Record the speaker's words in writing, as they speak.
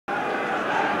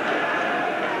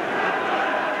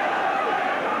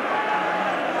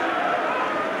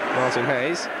Martin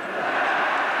Hayes.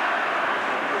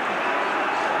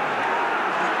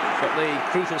 Got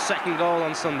the crucial second goal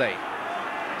on Sunday.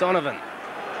 Donovan.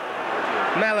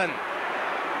 Mellon.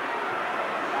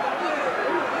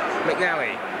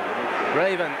 McNally.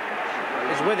 Raven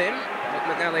is with him, but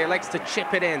McNally elects to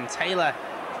chip it in. Taylor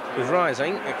was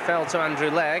rising. It fell to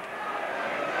Andrew Legg.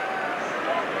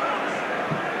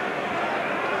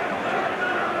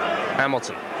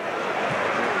 Hamilton.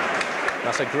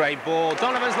 That's a great ball.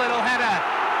 Donovan's little header.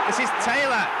 This is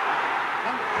Taylor.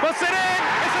 Puts it in.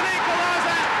 It's an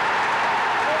equaliser.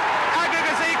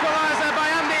 Aggregates equaliser by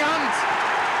Andy Hunt.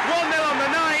 1-0 on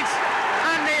the night.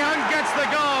 Andy Hunt gets the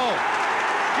goal.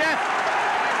 Jeff,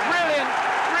 brilliant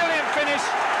finish.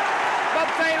 Bob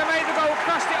Taylor made the goal,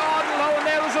 passed it hard and low, and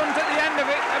there was Hunt at the end of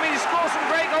it. I mean, he scored some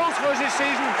great goals for us this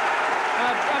season.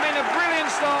 I mean, a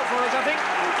brilliant start for us. I think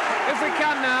if we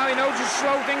can now, you know, just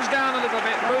slow things down a little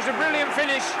bit. But it was a brilliant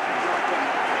finish.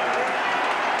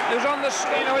 It was on the,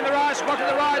 you know, in the right spot at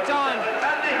the right time.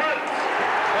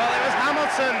 Well, it was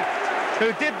Hamilton who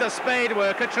did the spade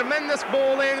work. A tremendous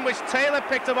ball in, which Taylor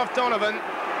picked up off Donovan.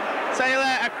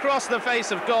 Taylor across the face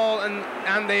of goal, and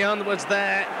Andy Hunt was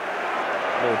there.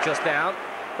 Ball just out.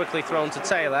 Quickly thrown to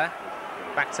Taylor.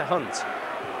 Back to Hunt.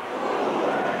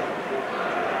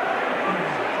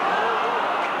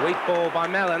 Weak ball by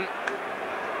Mellon.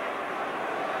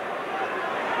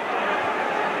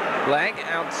 Legg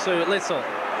out to Little.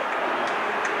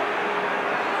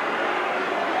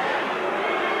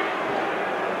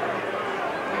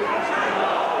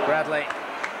 Bradley.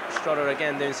 Strotter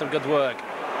again doing some good work.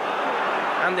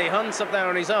 Andy Hunt's up there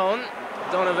on his own.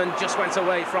 Donovan just went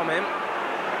away from him.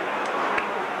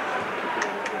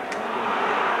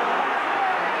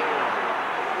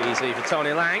 Easy for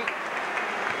Tony Lang.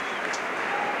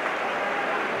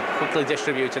 Quickly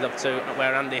distributed up to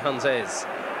where Andy Hunt is.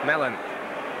 Mellon.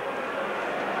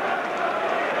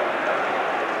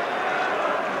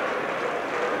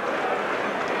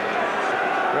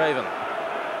 Raven.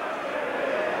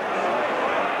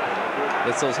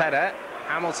 Little's header.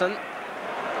 Hamilton.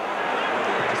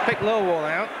 He's picked Lowell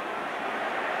out.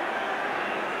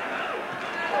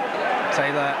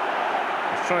 Taylor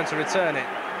is trying to return it.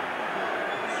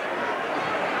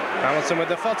 Hamilton with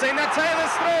the foot in. Now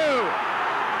Taylor's through.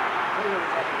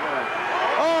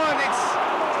 Oh, and it's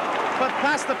put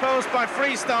past the post by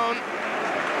Freestone.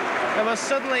 There was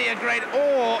suddenly a great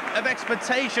awe of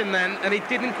expectation then, and it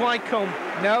didn't quite come.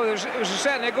 No, it was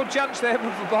certainly a good chance there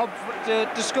for Bob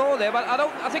to score there, but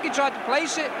I think he tried to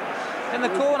place it in the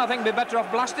corner. I think he'd be better off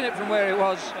blasting it from where it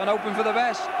was and hoping for the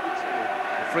best.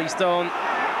 Freestone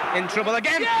in trouble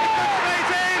again. Yeah!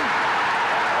 Straight in.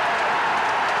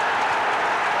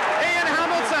 Ian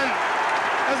Hamilton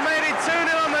has made it 2-0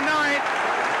 on the night.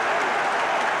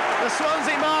 The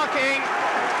Swansea marking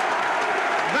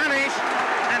vanished,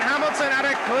 and Hamilton had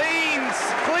a clean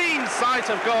sight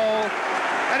of goal,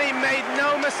 and he made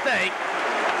no mistake.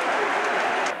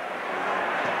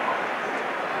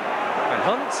 And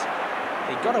Hunt,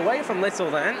 he got away from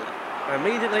Little then.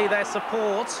 Immediately their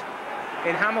support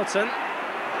in Hamilton.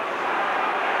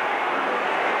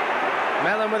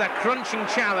 Mellon with a crunching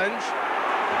challenge.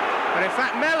 And in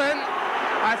fact, Mellon,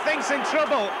 I think, is in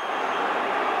trouble.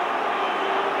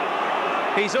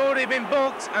 He's already been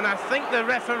booked, and I think the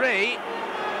referee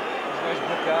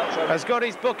has got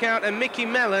his book out, and Mickey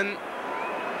Mellon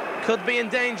could be in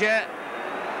danger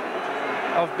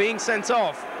of being sent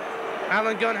off.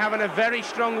 Alan Gunn having a very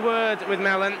strong word with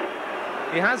Mellon.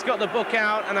 He has got the book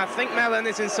out, and I think Mellon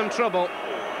is in some trouble.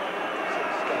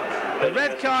 The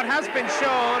red card has been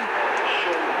shown,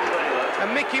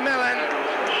 and Mickey Mellon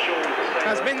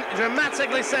has been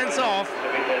dramatically sent off.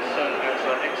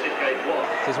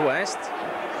 This is West.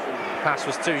 Pass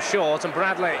was too short, and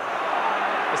Bradley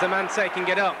is the man taking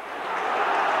it up.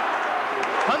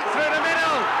 Hunt through the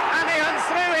middle, and he hunts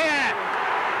through here.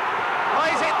 Oh,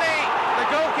 he's hit the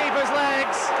goalkeeper's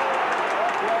legs.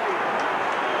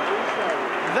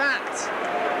 That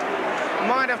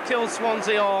might have killed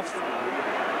Swansea off.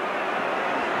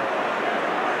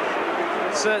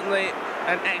 Certainly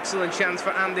an excellent chance for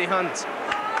Andy Hunt.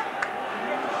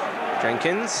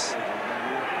 Jenkins.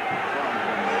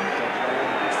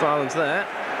 Farland's there.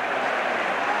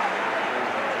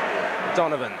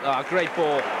 Donovan. Oh, great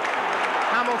ball.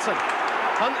 Hamilton.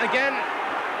 Hunt again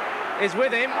is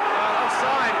with him.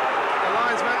 Offside. The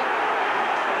linesman.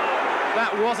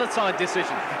 That was a tight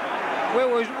decision. We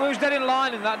was dead in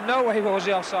line in that. No way was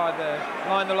he offside there.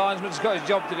 The linesman's got his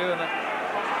job to do, isn't it?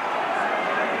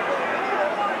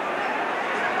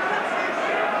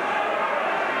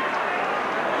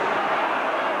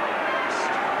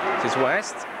 This is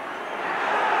West.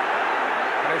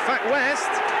 And in fact,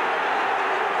 West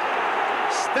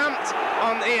stamped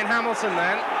on Ian Hamilton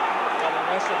then.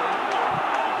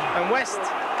 And West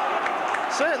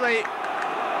certainly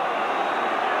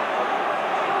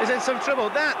is in some trouble.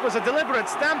 That was a deliberate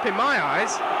stamp in my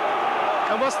eyes.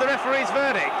 And what's the referee's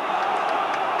verdict?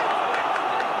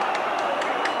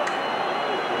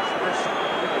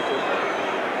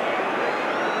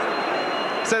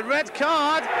 It's a red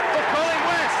card for Colin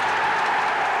West.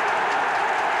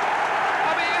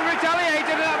 I mean, he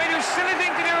retaliated. I mean, it was a silly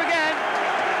thing to do again.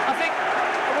 I think,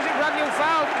 was it Raniel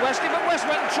fouled Westy, but West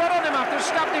went and trod on him after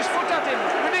stabbed his foot at him.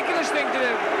 Ridiculous thing to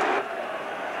do.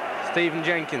 Stephen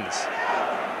Jenkins.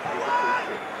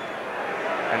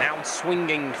 An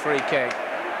out-swinging free kick.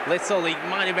 Little, he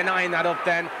might have been eyeing that up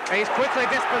then. And he's quickly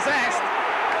dispossessed.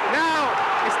 Now,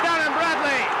 it's Darren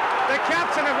Bradley, the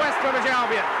captain of West Bromwich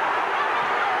Albion.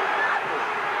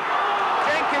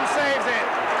 Jenkins saves it.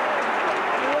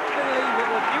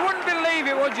 You wouldn't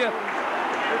believe it, would you?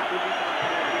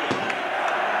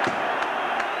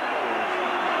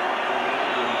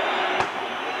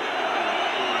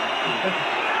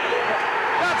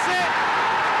 That's it.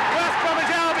 West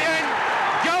Bromwich Albion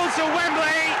go to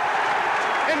Wembley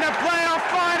in the playoff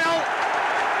final.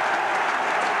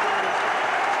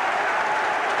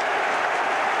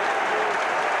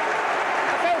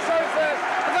 I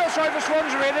felt sorry for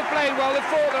Swansea. They played well. They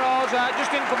fought their hearts out.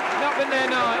 Just didn't not been their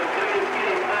night.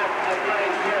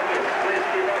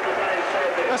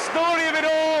 The story of it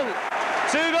all.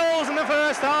 2 goals in the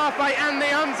first half by Andy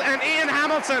Hunt and Ian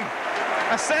Hamilton.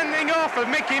 A sending off of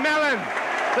Mickey Mellon.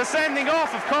 The sending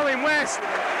off of Colin West.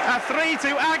 A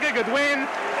 3-2 aggregate win.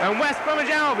 And West Bromwich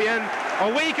Albion, a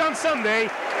week on Sunday,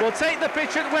 will take the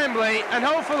pitch at Wembley and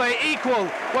hopefully equal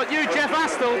what you, Jeff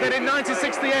Astle, did in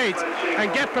 1968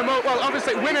 and get promoted. Well,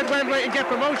 obviously win at Wembley and get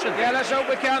promotion. Yeah, let's hope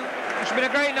we can. It's been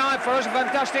a great night for us, a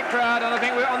fantastic crowd, and I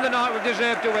think on the night we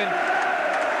deserve to win.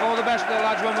 All the best to the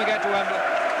lads when we get to Wembley.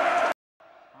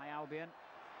 By Albion.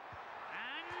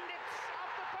 And it's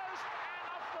off the post and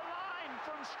off the line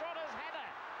from Strotter's header.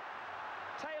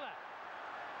 Taylor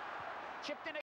chipped in.